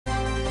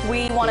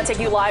We want to take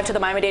you live to the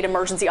Miami-Dade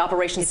Emergency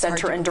Operations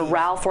Center in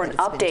Doral for an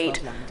update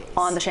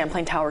on the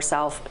Champlain Tower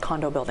South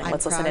condo building.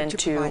 Let's listen in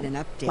to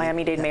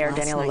Miami-Dade Mayor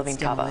Daniella Levine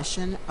Cava.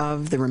 Demolition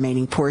of the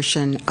remaining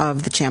portion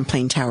of the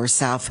Champlain Tower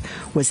South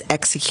was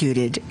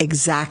executed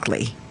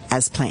exactly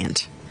as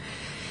planned.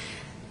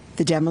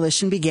 The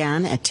demolition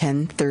began at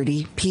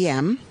 10:30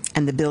 p.m.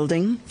 and the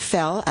building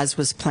fell as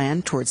was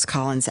planned towards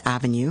Collins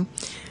Avenue.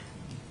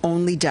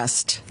 Only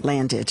dust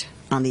landed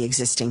on the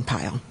existing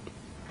pile.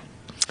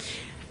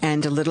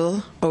 And a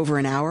little over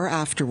an hour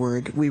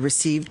afterward, we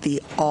received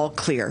the all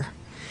clear.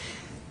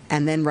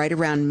 And then right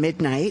around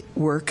midnight,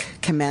 work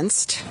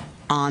commenced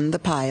on the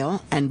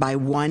pile, and by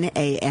 1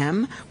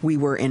 a.m., we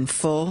were in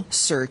full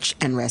search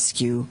and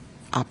rescue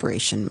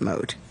operation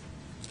mode.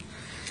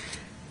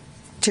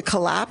 To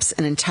collapse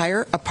an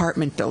entire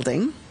apartment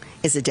building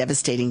is a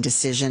devastating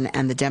decision,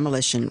 and the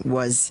demolition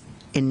was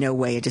in no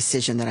way a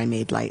decision that I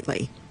made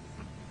lightly.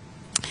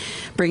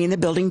 Bringing the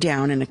building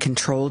down in a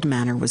controlled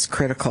manner was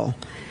critical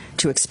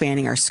to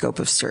expanding our scope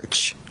of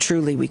search.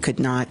 Truly, we could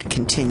not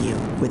continue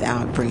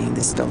without bringing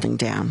this building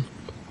down.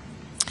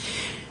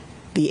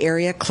 The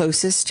area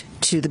closest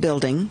to the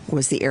building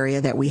was the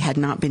area that we had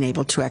not been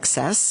able to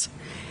access,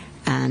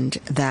 and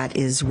that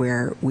is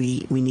where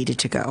we needed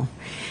to go.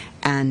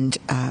 And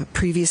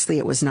previously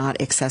it was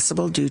not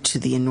accessible due to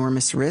the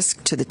enormous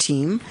risk to the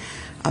team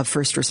of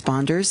first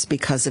responders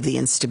because of the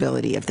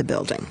instability of the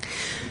building.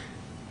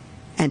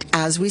 And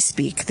as we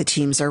speak, the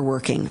teams are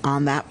working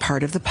on that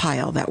part of the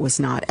pile that was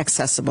not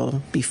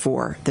accessible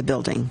before the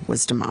building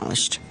was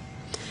demolished.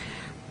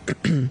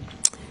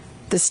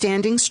 The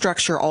standing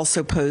structure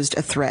also posed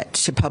a threat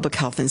to public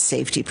health and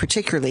safety,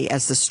 particularly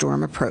as the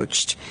storm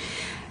approached,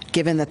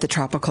 given that the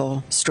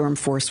tropical storm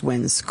force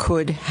winds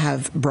could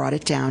have brought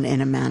it down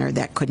in a manner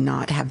that could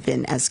not have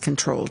been as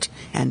controlled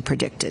and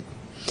predicted.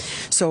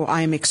 So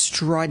I am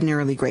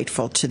extraordinarily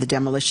grateful to the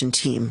demolition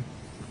team,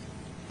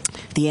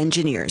 the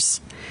engineers,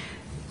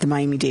 the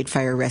Miami-Dade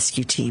Fire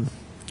Rescue Team,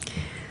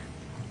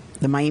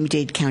 the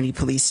Miami-Dade County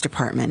Police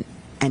Department,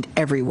 and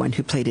everyone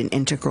who played an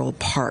integral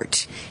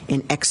part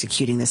in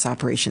executing this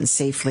operation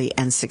safely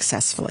and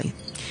successfully,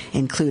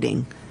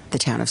 including the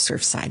town of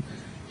Surfside.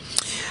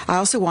 I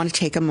also want to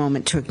take a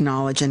moment to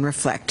acknowledge and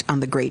reflect on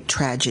the great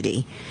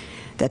tragedy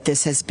that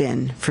this has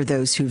been for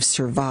those who've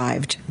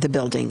survived the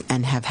building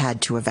and have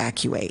had to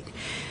evacuate.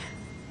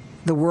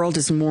 The world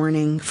is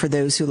mourning for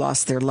those who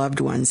lost their loved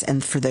ones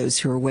and for those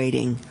who are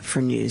waiting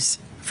for news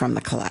from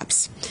the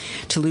collapse.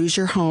 To lose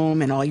your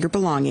home and all your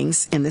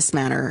belongings in this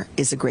manner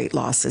is a great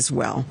loss as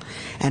well,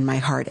 and my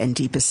heart and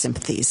deepest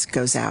sympathies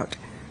goes out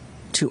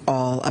to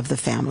all of the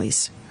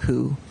families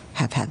who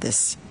have had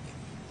this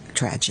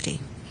tragedy.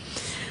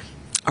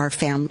 Our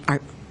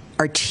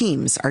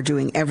teams are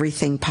doing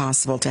everything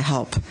possible to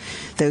help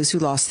those who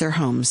lost their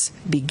homes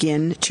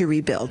begin to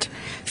rebuild.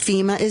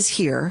 FEMA is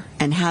here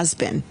and has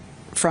been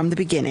from the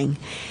beginning,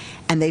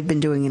 and they've been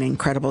doing an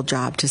incredible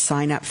job to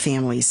sign up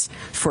families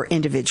for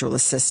individual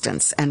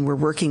assistance. And we're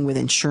working with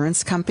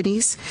insurance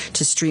companies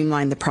to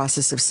streamline the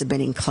process of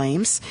submitting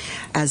claims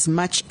as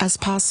much as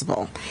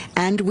possible.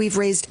 And we've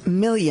raised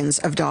millions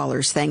of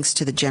dollars thanks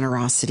to the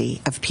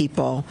generosity of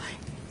people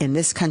in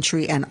this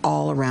country and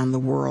all around the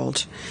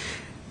world.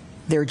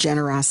 Their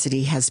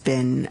generosity has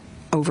been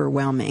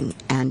overwhelming,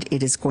 and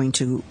it is going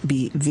to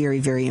be very,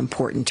 very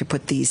important to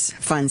put these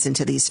funds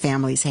into these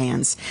families'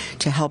 hands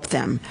to help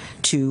them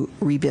to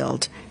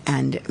rebuild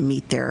and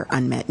meet their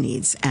unmet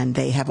needs, and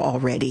they have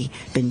already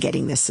been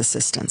getting this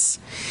assistance.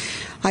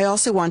 I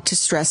also want to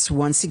stress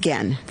once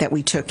again that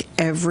we took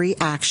every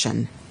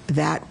action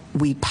that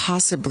we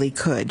possibly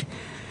could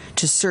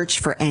to search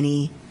for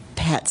any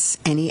pets,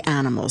 any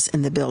animals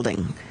in the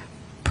building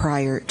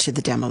prior to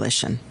the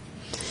demolition.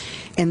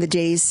 In the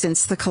days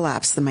since the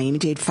collapse, the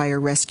Miami-Dade Fire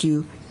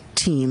Rescue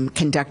Team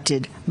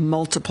conducted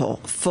multiple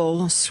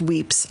full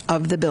sweeps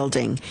of the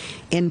building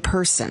in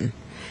person,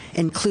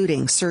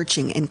 including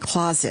searching in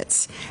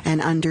closets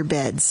and under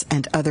beds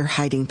and other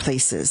hiding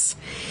places.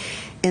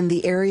 In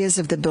the areas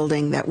of the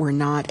building that were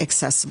not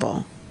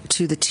accessible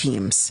to the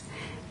teams,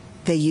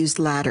 they used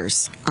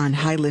ladders on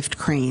high-lift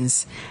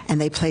cranes, and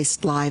they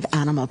placed live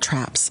animal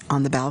traps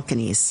on the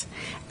balconies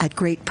at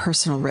great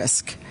personal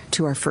risk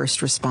to our first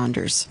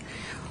responders.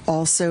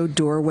 Also,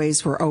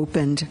 doorways were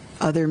opened,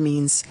 other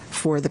means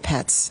for the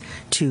pets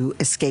to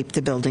escape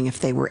the building if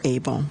they were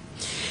able.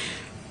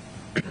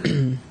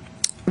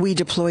 We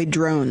deployed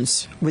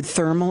drones with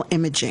thermal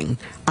imaging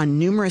on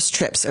numerous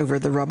trips over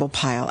the rubble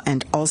pile,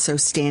 and also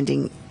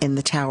standing in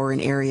the tower in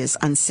areas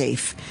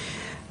unsafe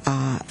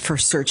for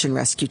search and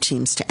rescue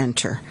teams to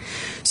enter.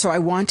 So I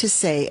want to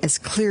say as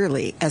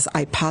clearly as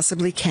I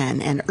possibly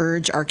can and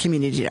urge our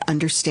community to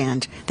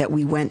understand that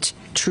we went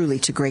truly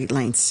to great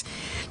lengths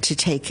to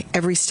take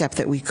every step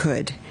that we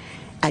could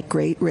at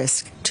great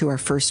risk to our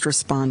first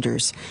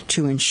responders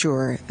to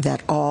ensure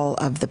that all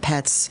of the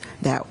pets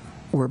that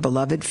were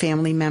beloved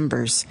family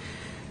members,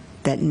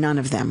 that none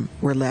of them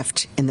were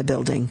left in the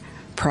building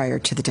prior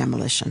to the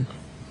demolition.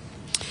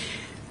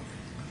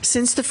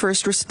 Since the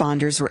first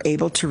responders were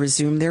able to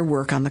resume their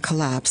work on the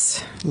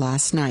collapse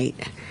last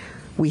night,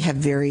 we have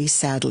very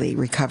sadly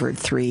recovered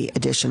 3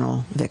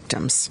 additional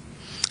victims.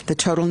 The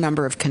total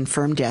number of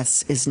confirmed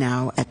deaths is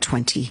now at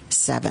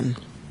 27.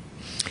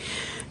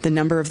 The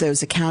number of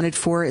those accounted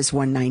for is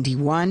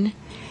 191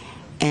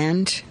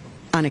 and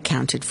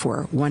unaccounted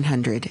for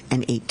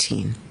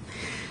 118.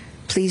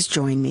 Please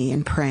join me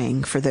in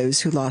praying for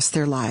those who lost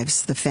their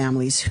lives, the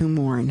families who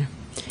mourn,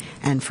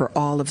 and for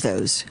all of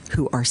those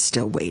who are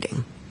still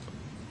waiting.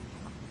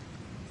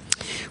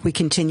 We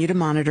continue to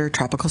monitor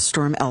Tropical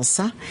Storm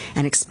Elsa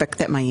and expect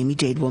that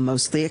Miami-Dade will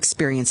mostly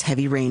experience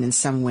heavy rain and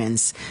some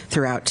winds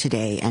throughout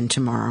today and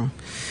tomorrow.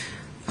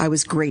 I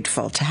was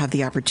grateful to have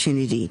the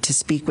opportunity to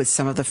speak with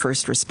some of the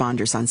first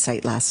responders on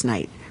site last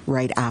night,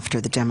 right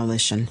after the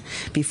demolition,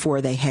 before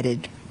they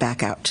headed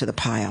back out to the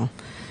pile.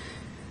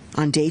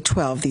 On day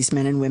 12, these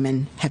men and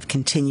women have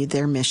continued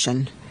their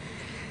mission.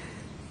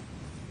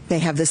 They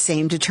have the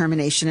same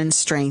determination and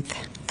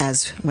strength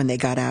as when they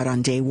got out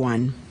on day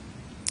 1.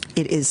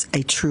 It is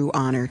a true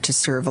honor to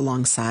serve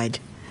alongside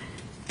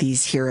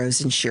these heroes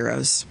and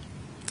sheroes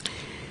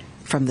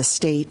from the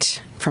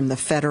state, from the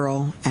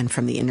federal, and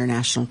from the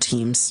international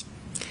teams,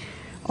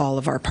 all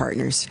of our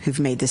partners who've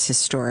made this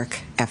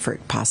historic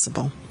effort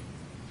possible.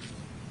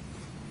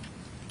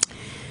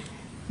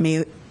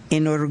 Me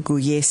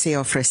enorgullece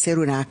ofrecer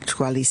una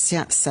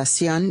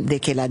actualización de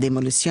que la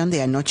demolición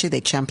de anoche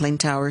de Champlain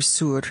Tower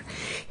Sur.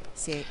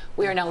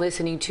 We are now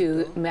listening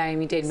to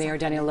Miami-Dade Mayor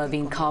Daniella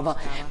Levine Cava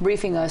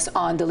briefing us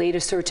on the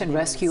latest search and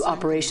rescue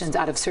operations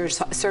out of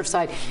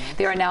Surfside.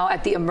 They are now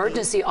at the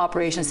Emergency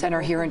Operations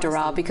Center here in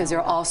Doral because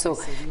they're also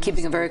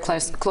keeping a very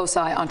close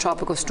eye on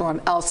Tropical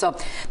Storm Elsa.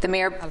 The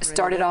mayor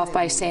started off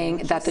by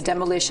saying that the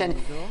demolition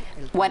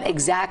went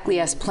exactly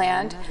as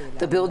planned.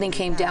 The building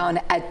came down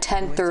at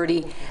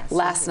 10:30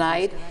 last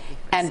night,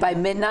 and by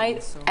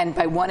midnight and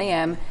by 1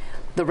 a.m.,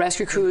 the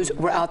rescue crews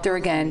were out there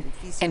again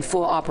in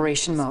full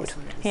operation mode.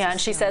 Yeah,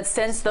 and she said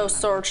since those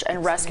search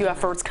and rescue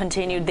efforts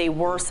continued, they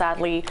were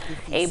sadly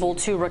able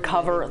to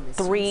recover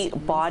 3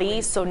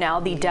 bodies. So now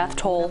the death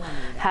toll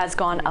has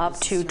gone up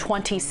to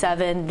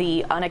 27.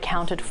 The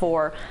unaccounted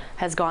for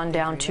has gone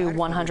down to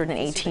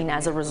 118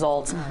 as a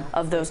result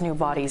of those new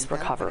bodies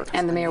recovered.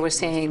 And the mayor was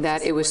saying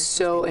that it was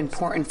so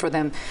important for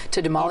them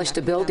to demolish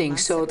the building,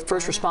 so the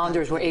first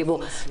responders were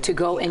able to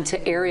go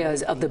into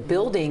areas of the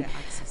building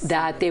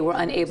that they were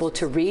unable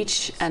to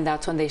reach, and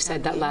that's when they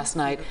said that last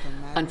night,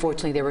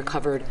 unfortunately, they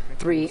recovered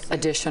 3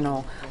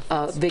 additional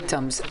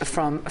victims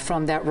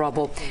from that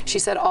rubble. She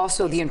said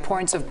also the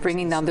importance of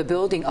bringing down the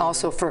building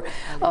also for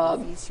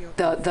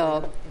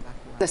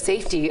the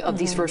safety of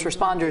these first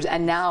responders,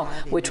 and now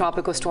with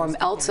Tropical Storm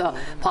Elsa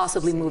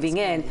possibly moving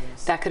in,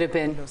 that could have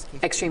been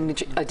extremely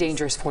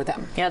dangerous for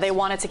them. Yeah, they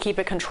wanted to keep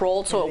it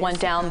controlled, so it went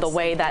down the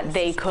way that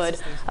they could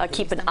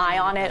keep an eye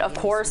on it, of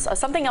course.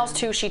 Something else,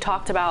 too, she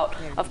talked about,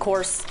 of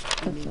course,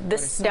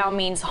 this now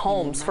means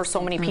homes for so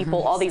many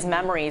people, all these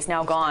memories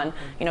now gone.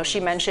 You know,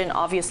 she mentioned,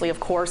 obviously, of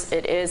course,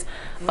 it is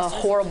a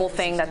horrible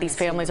thing that these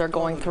families are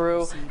going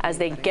through as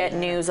they get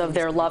news of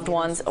their loved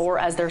ones or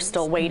as they're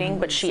still waiting,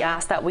 but she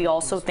asked that we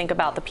also think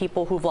about the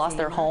people who've lost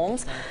their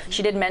homes.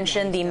 She did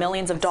mention the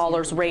millions of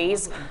dollars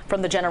raised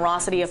from the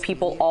generosity of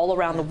people all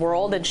around the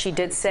world, and she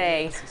did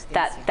say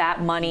that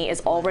that money is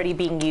already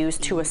being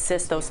used to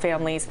assist those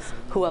families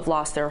who have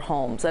lost their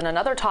homes. And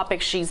another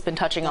topic she's been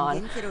touching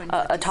on,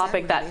 a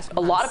topic that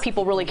a lot of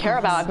people really care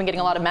about. I've been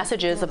getting a lot of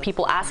messages of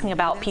people asking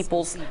about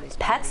people's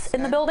pets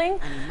in the building.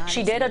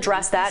 She did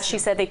address that. She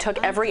said they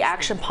took every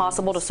action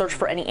possible to search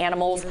for any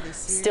animals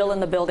still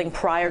in the building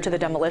prior to the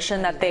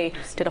demolition, that they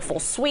did a full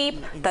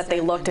sweep, that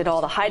they looked at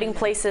all the hiding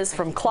places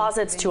from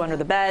closets to under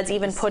the beds,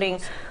 even putting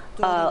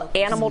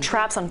animal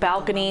traps on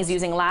balconies,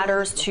 using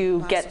ladders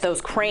to get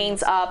those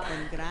cranes up.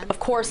 Of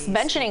course,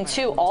 mentioning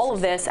too all of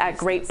this at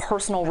great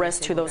personal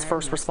risk to those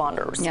first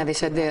responders. Yeah, they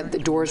said the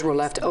doors were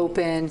left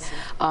open.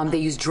 They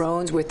used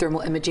drones with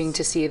thermal imaging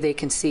to see if they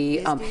can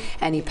see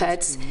any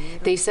pets.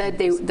 They said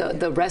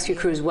the rescue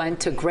crews went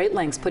to great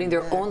lengths, putting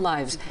their own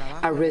lives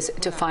at risk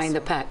to find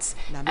the pets,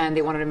 and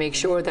they wanted to make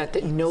sure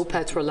that no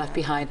pets were left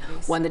behind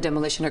when the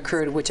demolition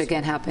occurred, which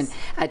again happened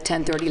at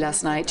 10:30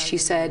 last night. She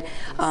said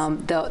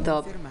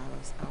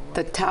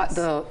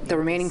the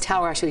remaining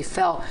tower actually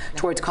fell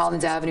towards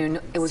Collins Avenue, and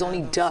it was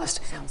only dust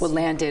what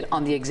landed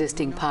on the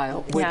existing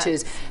pile, which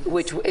is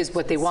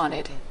what they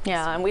wanted.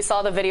 Yeah, and we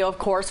saw the video, of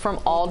course, from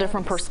all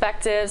different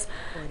perspectives,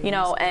 you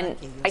know, and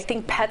I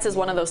think pets is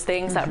one of those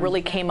things that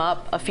really came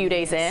up a few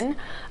days in.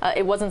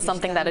 It wasn't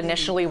something that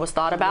initially was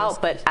thought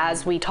about, but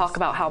as we talk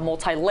about how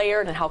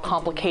multi-layered and how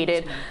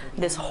complicated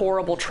this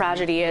horrible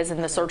tragedy is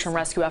and the search and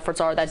rescue efforts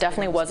are, that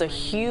definitely was a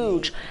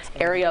huge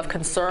area of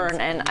concern.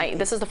 And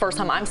this is the first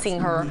time I'm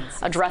seeing her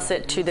address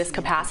it to this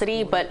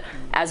capacity. But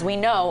as we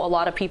know, a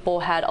lot of people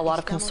had a lot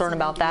of concern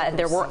about that, and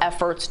there were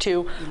efforts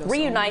to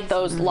reunite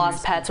those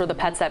lost pets or the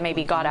pets that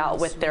maybe got out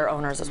with their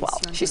owners as well.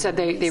 She said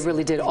they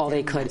really did all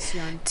they could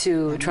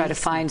to try to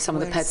find some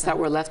of the pets that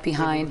were left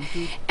behind.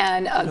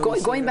 And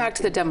going back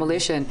to the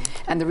demolition,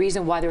 and the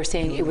reason why they were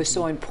saying it was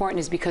so important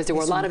is because there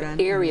were a lot of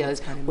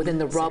areas within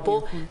the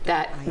rubble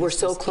that were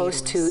so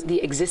close to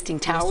the existing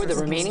tower, the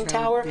remaining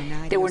tower,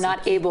 they were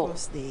not able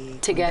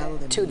to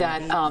get to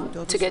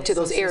that, to get to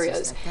those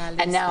areas.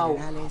 And now,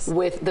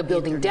 with the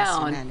building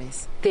down,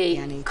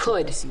 they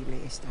could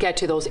get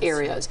to those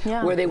areas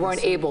where they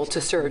weren't able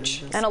to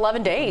search. And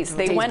 11 days.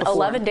 They went before.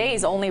 11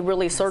 days only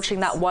really searching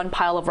that one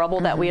pile of rubble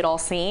that we had all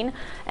seen.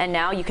 And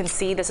now you can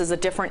see this is a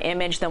different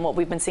image than what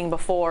we've been seeing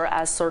before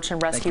as search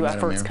and rescue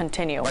efforts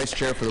continue. Vice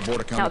Chair for the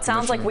Board of County Now it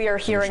sounds like we are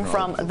hearing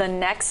from the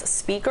next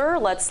speaker.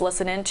 Let's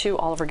listen in to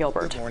Oliver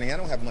Gilbert. Good morning. I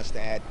don't have much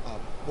to add.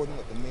 More than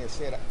what the mayor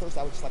said. First,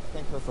 I would just like to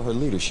thank her for her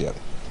leadership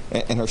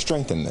and her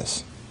strength in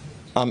this.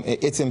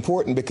 It's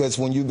important because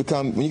when you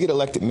get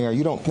elected mayor,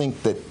 you don't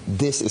think that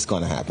this is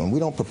going to happen. We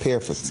don't prepare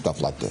for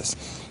stuff like this.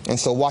 And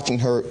so watching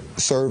her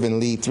serve and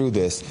lead through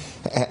this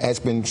has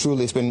been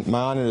truly, it's been my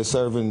honor to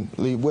serve and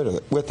lead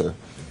with her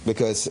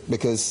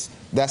because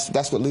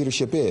that's what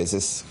leadership is.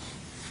 It's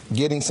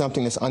getting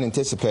something that's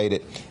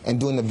unanticipated and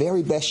doing the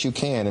very best you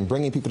can and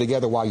bringing people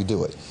together while you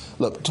do it.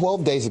 Look,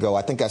 12 days ago,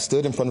 I think I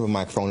stood in front of a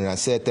microphone and I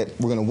said that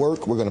we're going to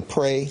work, we're going to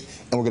pray,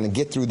 and we're going to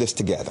get through this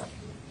together.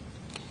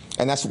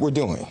 And that's what we're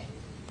doing.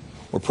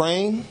 We're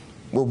praying,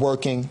 we're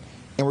working,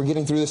 and we're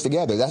getting through this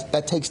together.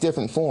 That takes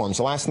different forms.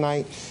 Last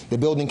night, the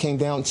building came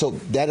down, so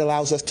that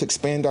allows us to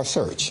expand our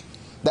search.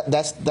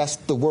 That's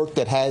the work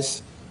that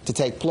has to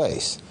take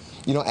place.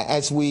 You know,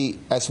 as we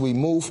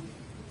move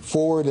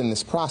forward in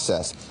this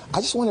process, I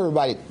just want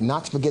everybody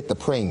not to forget the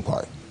praying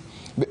part,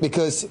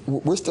 because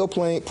we're still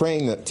praying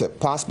to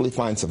possibly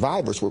find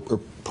survivors. We're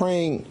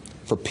praying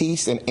for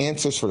peace and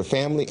answers for the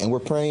family, and we're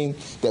praying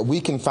that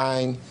we can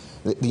find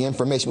the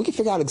information. We can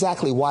figure out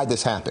exactly why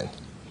this happened,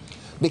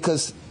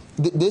 because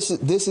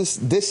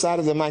this side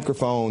of the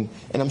microphone,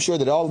 and I'm sure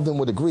that all of them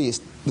would agree,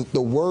 is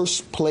the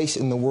worst place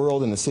in the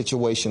world in a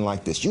situation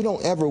like this. You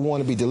don't ever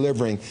want to be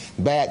delivering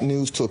bad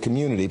news to a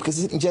community,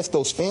 because it isn't just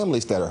those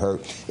families that are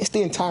hurt, it's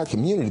the entire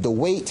community. The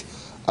weight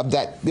of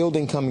that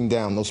building coming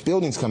down, those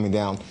buildings coming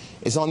down,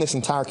 is on this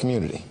entire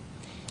community.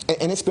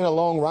 And it's been a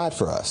long ride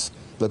for us.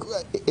 Look,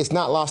 it's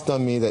not lost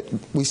on me that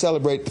we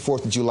celebrated the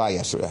 4th of July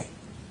yesterday.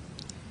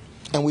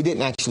 And we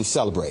didn't actually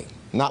celebrate,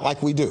 not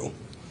like we do.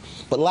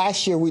 But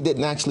last year we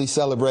didn't actually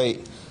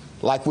celebrate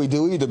like we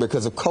do either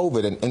because of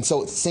COVID. And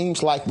so it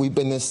seems like we've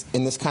been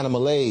in this kind of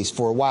malaise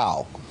for a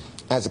while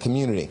as a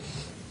community.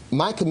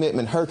 My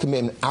commitment, her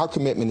commitment, our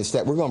commitment is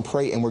that we're going to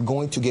pray and we're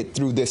going to get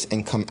through this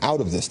and come out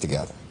of this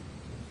together.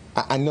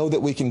 I know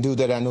that we can do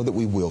that. I know that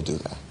we will do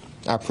that.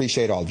 I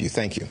appreciate all of you.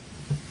 Thank you.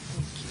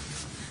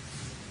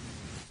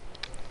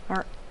 All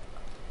right.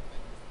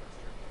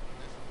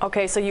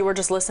 Okay, so you were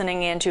just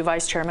listening in to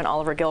Vice Chairman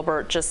Oliver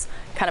Gilbert, just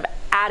kind of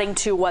adding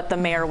to what the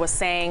mayor was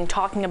saying,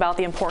 talking about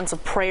the importance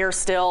of prayer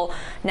still.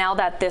 Now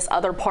that this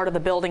other part of the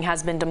building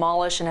has been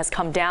demolished and has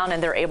come down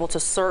and they're able to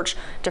search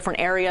different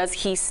areas,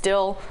 he's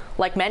still,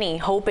 like many,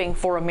 hoping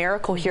for a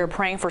miracle here,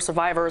 praying for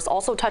survivors.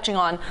 Also touching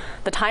on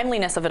the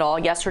timeliness of it all.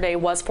 Yesterday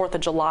was 4th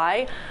of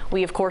July.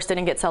 We, of course,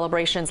 didn't get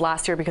celebrations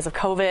last year because of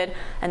COVID.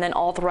 And then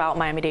all throughout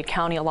Miami-Dade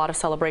County, a lot of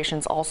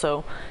celebrations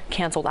also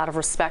canceled out of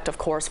respect, of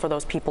course, for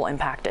those people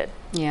impacted.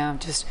 Yeah,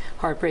 just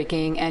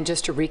heartbreaking. And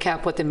just to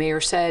recap what the mayor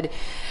said,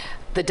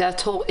 the death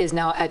toll is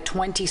now at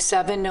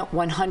 27.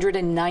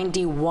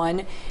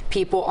 191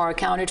 people are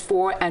accounted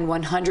for, and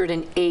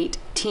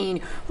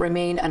 118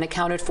 remain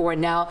unaccounted for.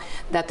 Now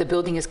that the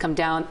building has come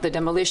down, the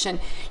demolition,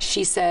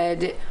 she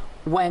said,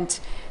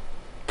 went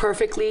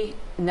perfectly.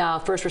 Now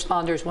first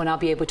responders will now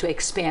be able to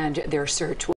expand their search.